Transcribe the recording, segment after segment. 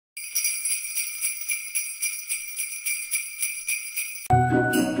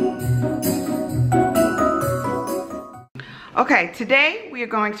Okay, today we are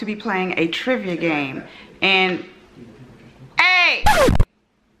going to be playing a trivia game. And, hey!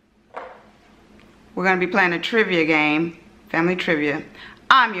 We're going to be playing a trivia game, family trivia.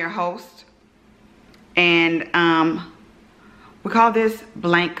 I'm your host. And we call this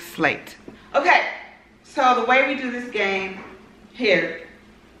Blank Slate. Okay, so the way we do this game, here.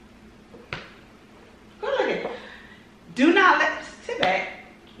 Go look at it. Do not let, sit back.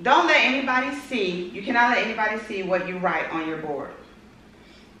 Don't let anybody see, you cannot let anybody see what you write on your board.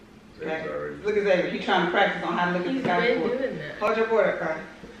 Okay? Look at Xavier, he's trying to practice on how to look at the guy's board. Doing that. Hold your board up, Cardi.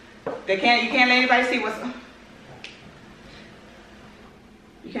 You can't let anybody see what's,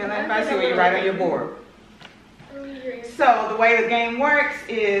 you can't let anybody see what you write on your board. So the way the game works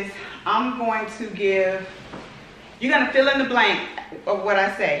is I'm going to give, you're going to fill in the blank of what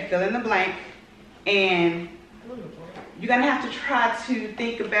I say. Fill in the blank, and you're going to have to try to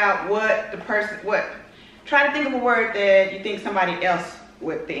think about what the person, try to think of a word that you think somebody else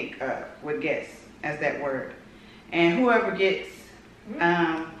would think, would guess as that word. And whoever gets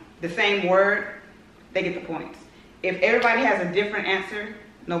the same word, they get the points. If everybody has a different answer,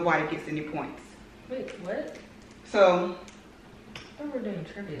 nobody gets any points. Wait, what? So, I thought we're doing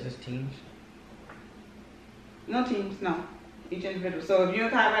trivia. Is this teams? No teams, no. Each individual. So if you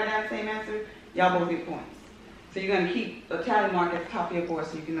and Kai write down the same answer, y'all both get points. So you're going to keep a tally mark at the top of your board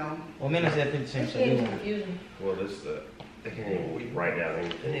so you can know. Well, men is at 50 cents, so you confusing. Well, this they can't even write down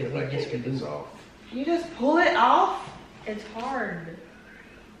anything if I can't get this off. You just pull it off? It's hard.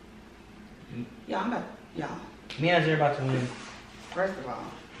 Y'all. Me and Isaiah about to win. First of all,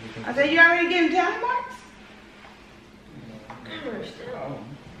 I said you already getting tally marks?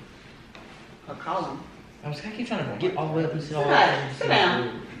 Or column. I was kind of keep trying to get all the way up and sit all the Sit way down. up.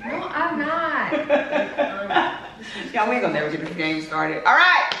 Sit down. No, I'm not. Y'all, we ain't gonna never get this game started. All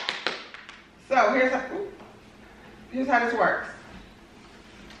right. So here's how this works.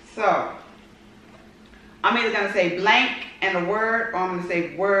 So I'm either gonna say blank and a word, or I'm gonna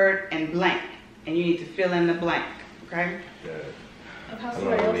say word and blank, and you need to fill in the blank. Okay? Yeah. Of how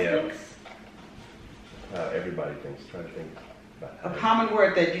somebody else thinks? Everybody thinks. Try to think about A common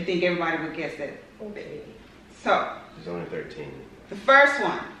word that you think everybody would guess that. Okay. So There's only 13. the first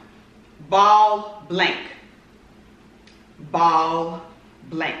one, ball blank. Ball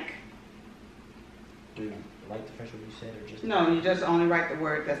blank. Do you like the first one you said, or just? No, you just only write the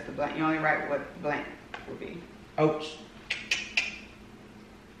word that's the blank. You only write what blank would be. Oats.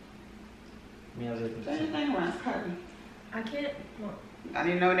 Me and Isaiah. Say anything around, it's cutting. I can't. Well, I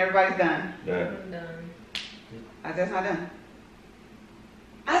need to know when everybody's done. Done. I'm done. Isaiah's not done.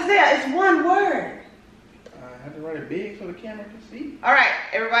 Isaiah, it's one word. I have to write it big so the camera can see. All right,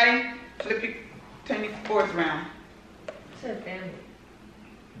 everybody, turn your boards around. I said family.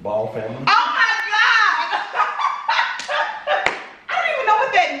 Ball family. Oh my God! I don't even know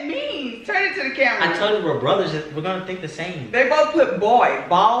what that means. Turn it to the camera. I told you we're brothers. We're gonna think the same. They both put boy.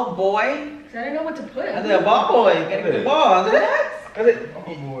 Ball boy. Cause I didn't know what to put. I said ball boy. Gotta get the ball. What?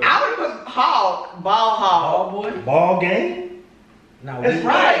 Oh boy. I would put hog. Ball hog. Ball boy. Ball game. No, That's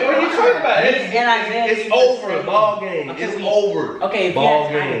right. What are you talking about? And Isaiah. It's over. Ball game. Okay, It's over. Okay, if Ball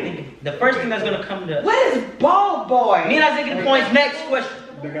you had time to game. think, the first thing that's gonna come to. What is ball boy? Me and Isaiah get points. Next question.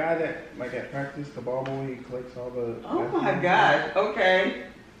 The guy that, like at practice, the ball boy, he collects all the. Oh my God. Okay.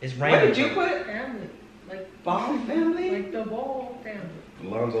 It's What random. did you put? Family. Like Ball family? Like the ball family.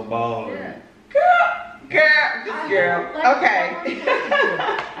 Lonzo Ball. Yeah. Girl. Okay.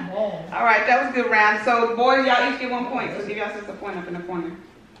 Ball. All right, that was a good round. So the boys, y'all each get 1 point. So give y'all just a point up in the corner.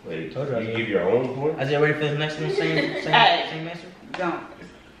 Wait, Told you I you was give your own point? Isaiah, ready for the next one? Same Hey. answer. Don't.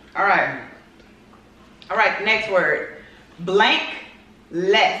 All right. All right, next word. Blank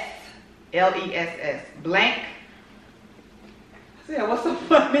less. Less. Blank. Yeah, what's so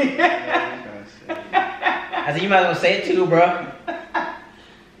funny? I said, you might as well say it too, bro.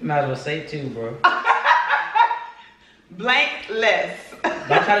 You might as well say it too, bro. Blank less.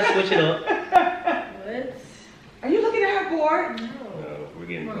 Don't try to switch it up. What? Are you looking at her board? No. No, we're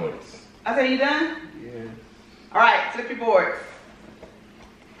getting points. I said, you done? Yeah. All right, flip your boards.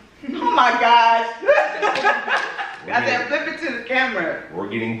 Oh my gosh. I said, flip it to the camera. We're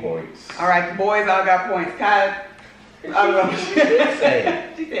getting points. All right, the boys all got points. Kai, I don't know. She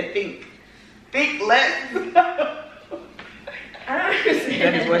said think. Think less. I don't understand.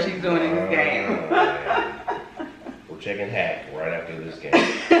 That is what she's doing in this game. We're checking hack right after this game.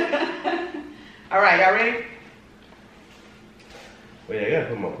 All right, y'all ready? Wait, I gotta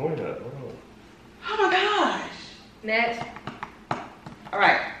put my point up. Hold on. Oh my gosh. Next. All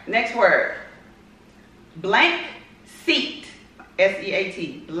right, next word. Blank seat.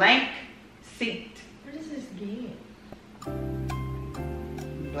 S-E-A-T. Blank seat. What is this game?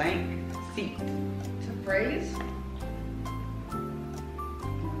 blank seat. It's a phrase.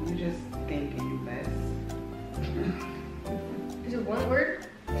 You're just thinking less. Is it one word?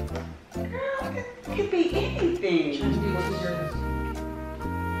 Girl, it could be anything.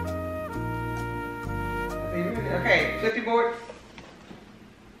 Okay, flip your boards.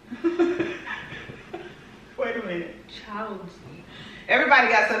 Wait a minute. Child seat. Everybody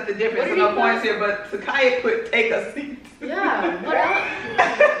got something different, What so did no he points put? here, but Sakaya put take a seat. Yeah, what else?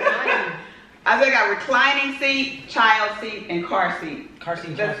 I think I got reclining seat, child seat, and car seat. Car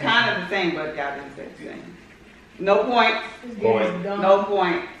seat. That's kind of the same, but y'all didn't say the same. No points. This game Point. is dumb. No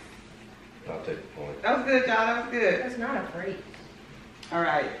points. I'll take the point. That was good, y'all. That was good. That's not a phrase. All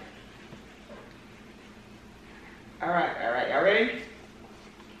right. All right. Y'all ready?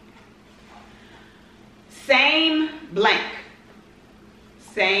 Same blank.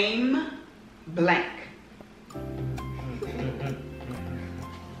 Same blank.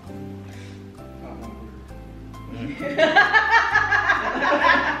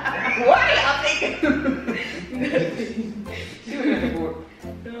 What are y'all thinking?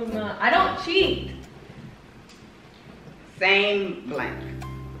 No, I'm not. I don't cheat. Same blank.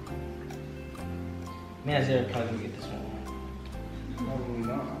 Man, Isaiah probably gonna get this one. Probably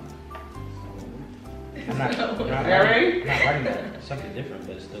not. I'm not Ready? writing that. It's something different,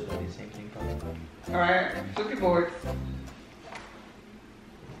 but it's still gonna be the same thing probably. All right. Flip your boards.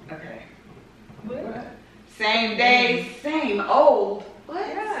 Okay. What? Same day, same old. What?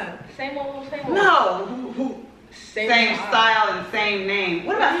 Yeah. Same old, same old. No. Same time. style and same name.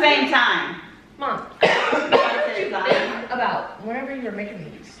 What about same time? Mom, Same what you time. think about whenever you were making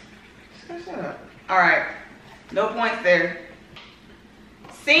these? Shut up. All right. No points there.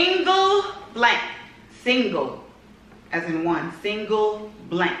 Single blank. Single. As in one. Single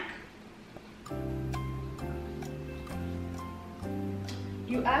blank.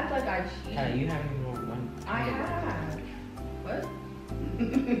 You act like I cheat. Kinda, you haven't even wrote one. I have. What?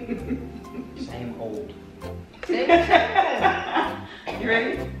 Same old. Same. You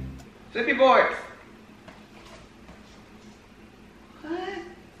ready? Flip your boards. What?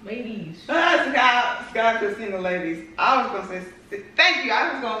 Ladies. Scott for single ladies. I was gonna say, thank you.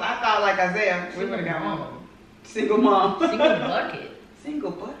 I thought like Isaiah. We would have got one. Single mom. Single bucket.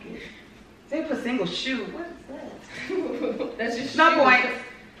 Single bucket. They put single shoe. What is that? That's just No shoes.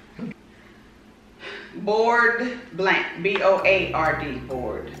 points. Board blank. B-O-A-R-D.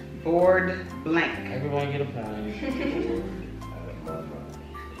 Board. Board blank. Everyone get a point. It's not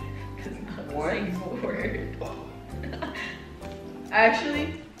the What? same word.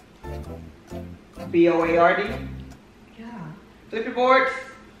 Actually, B-O-A-R-D. yeah. Flip your boards.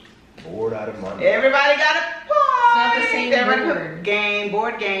 Bored out of my mind. Everybody got a point. not the same Everybody put word. game.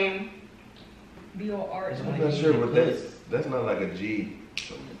 Board game. B-O-R. It's I'm not sure, but that's not like a G.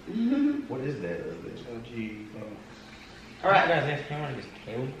 Mhm. What is that? So G. All right. You guys asked him what is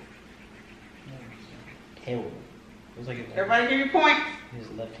tail? Tail. It was like Everybody give your points. his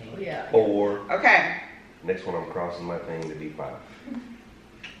left hand. Yeah. Or Okay. next one, I'm crossing my thing to D5.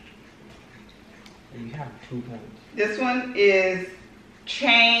 You have 2 points. This one is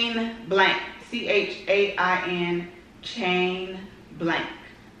chain blank. C-H-A-I-N. Chain blank.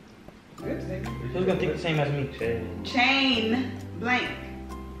 Good, Xavier. Who's gonna think the same as me? Chain blank.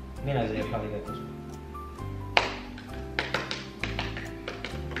 Me and Isaiah probably got this one.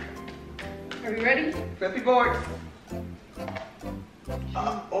 Are we ready? Flip your boards.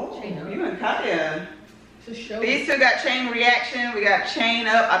 Oh, Chain up. you and Kaya. It's a show. These two got chain reaction. We got chain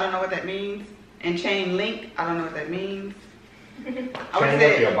up. I don't know what that means. And chain link. I don't know what that means. I would Chain have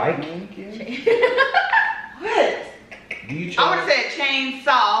up your said, bike? what? Do you I would have chain, said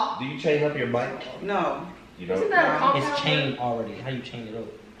chainsaw. do you chain up your bike? No. You Isn't don't? that a compound It's chained word? already. How you chain it up?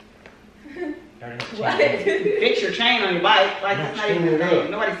 You already have What? chain it. Fix your chain on your bike. Like, No, that's not chain even the it thing. up.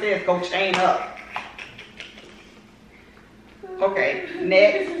 Nobody says go chain up. Okay,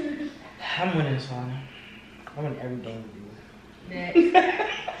 next. I'm winning this one. I win every game with you.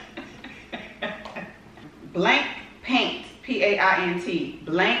 Next. Blank paint. P-A-I-N-T.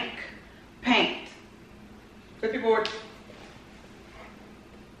 Blank paint. Flip your board.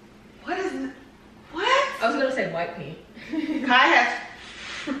 What is it? What? I was gonna say white paint. Kai has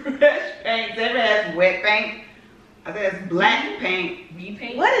fresh paint. Xavier has wet paint. I think it's black paint. We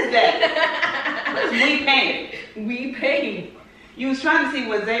paint. What is that? What is we paint? We paint. You was trying to see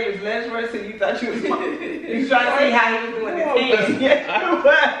what Xavier's legs were, so you thought you was trying to see how he was doing his hands. Yes, you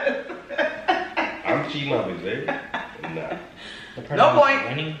was. I'm cheating off his baby. Nah. The person No who's point.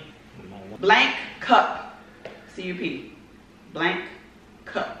 winning. Blank cup. C-U-P. Blank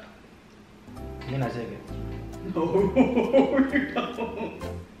cup. Me and Isaiah. No, you don't.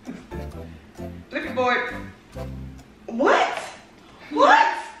 Flip your board. What?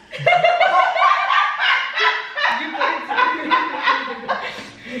 What?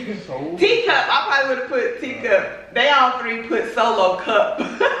 So Teacup. I probably would have put teacup. They all three put solo cup.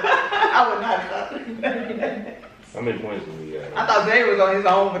 I would not have. How many points do we got? I thought Jay was on his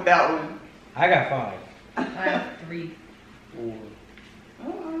own with that one. I got 5. I have 3. 4.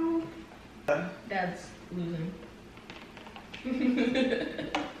 Uh-oh. Dad's losing. All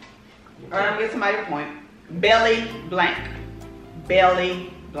right, I'm gonna get somebody a point. Belly blank.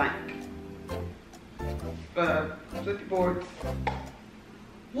 Belly blank. Flip your boards.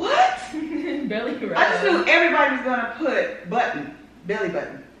 What? Belly rub. I just knew everybody was gonna put button. Belly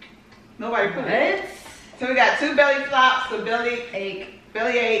button. Nobody put it. What? So we got 2 belly flops, a belly Ache.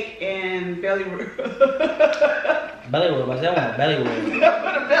 and belly rub. Belly rub. I said I want a belly rub.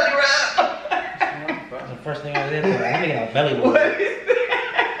 Put a belly rub. That's the first thing I was there for. I'm making a belly rub. What is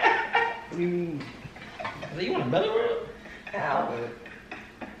that? What do you mean? I said, you want a belly rub? Ow.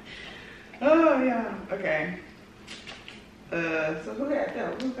 Oh yeah. Okay. So who got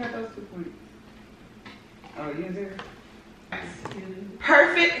that? Who got those 2 points? Oh, you and Zero?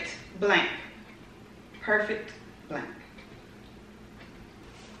 Perfect blank. Perfect blank.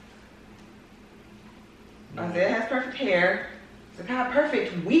 Isaiah has perfect hair. So got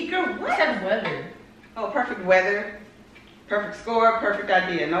perfect week or What what? kind of weather? Oh, perfect weather. Perfect score. Perfect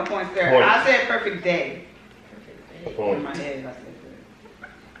idea. No points there. Points. I said perfect day. Perfect day. In Point. my head, I said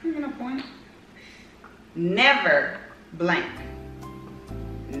that. You get a point. Never blank.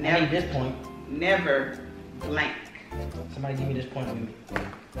 I need Never. this point. Never blank. Somebody give me this point.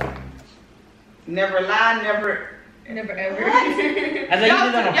 Never lie. Never. Never ever. What? I said you did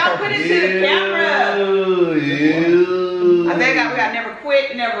that on Y'all put purpose. it to the camera. Yeah. I think we got never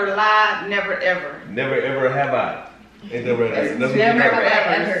quit, never lie, never ever. Never ever have I. Ain't never ever. It's Never never have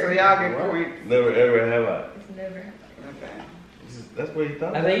I ever. ever. So y'all get points. Never ever have I. It's never. Okay. That's what you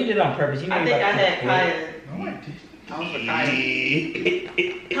thought. I said you did it on purpose. You know I you think I about had to- Kaya. No, I didn't. I was with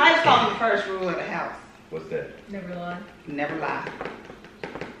Kaya. Kaya's calling the first rule of the house. What's that? Never lie. Never lie.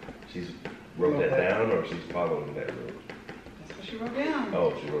 She's wrote that down, or she's following that rule? That's what she wrote down.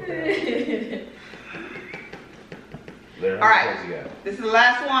 Oh, she wrote that. There, how All many right. points you got? This is the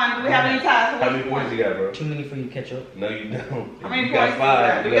last one. Do we have any ties? How many points you got, bro? Too many for you to catch up. No, you don't. How many You got points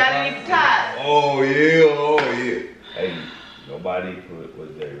 5. do we You got? We got any ties? Oh yeah, oh yeah. Hey, nobody put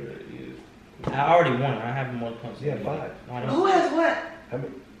what they is. I already won. I have more points. You have 5. No, I Who don't. has what?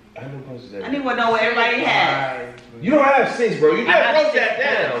 How many points is that? I need to know what everybody has. You don't have 6, bro. You I have just wrote 6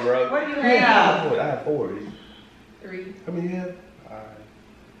 that down, bro. What do you You have? 4. I have 4. 3. How many you have?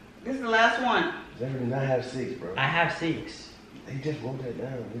 This is the last one. Zachary did not have 6, bro. I have 6. They just wrote that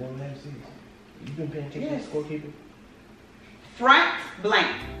down. You don't have 6. You been paying attention Yes. to the scorekeeper? Front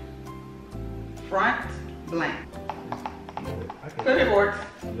blank. Front blank. I can Flip your boards.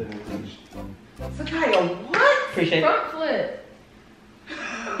 Sakaya, what? Appreciate it. Front flip.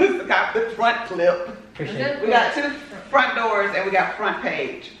 Sakaya, the front flip. Appreciate Is it. that- We got 2 front doors and we got front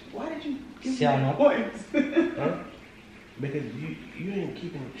page. Why did you give See, I me know. points? Huh? Because you ain't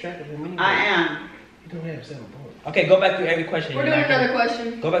keeping track of him anyway. I am. You don't have 7 points. Okay, go back through every question. We're You're doing not gonna- another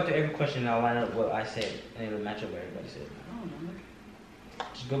question. Go back to every question and I'll line up what I said, and it'll match up what everybody said. I don't know.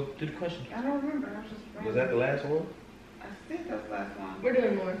 Just go through the question. I don't remember. I was just Was that the last one? I think that was the last one. We're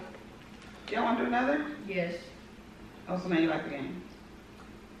doing more. Y'all want to do another? Yes. Oh, so now you like the game.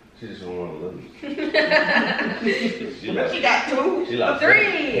 She just don't want to lose. She got 2. She lost 3.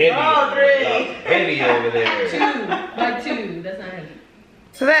 Heavy, Oh, 3. lost heavy over there. 2. By 2. That's not heavy.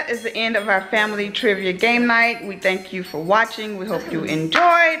 So that is the end of our family trivia game night. We thank you for watching. We hope you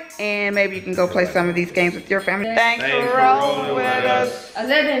enjoyed, and maybe you can go play some of these games with your family. Thanks for rolling with us.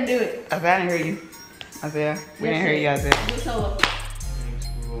 Isaiah didn't do it. Isaiah, I didn't hear you. Isaiah, we didn't hear you, Isaiah. Do a solo. Thanks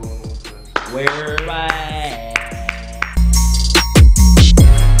for rolling with us. Where right?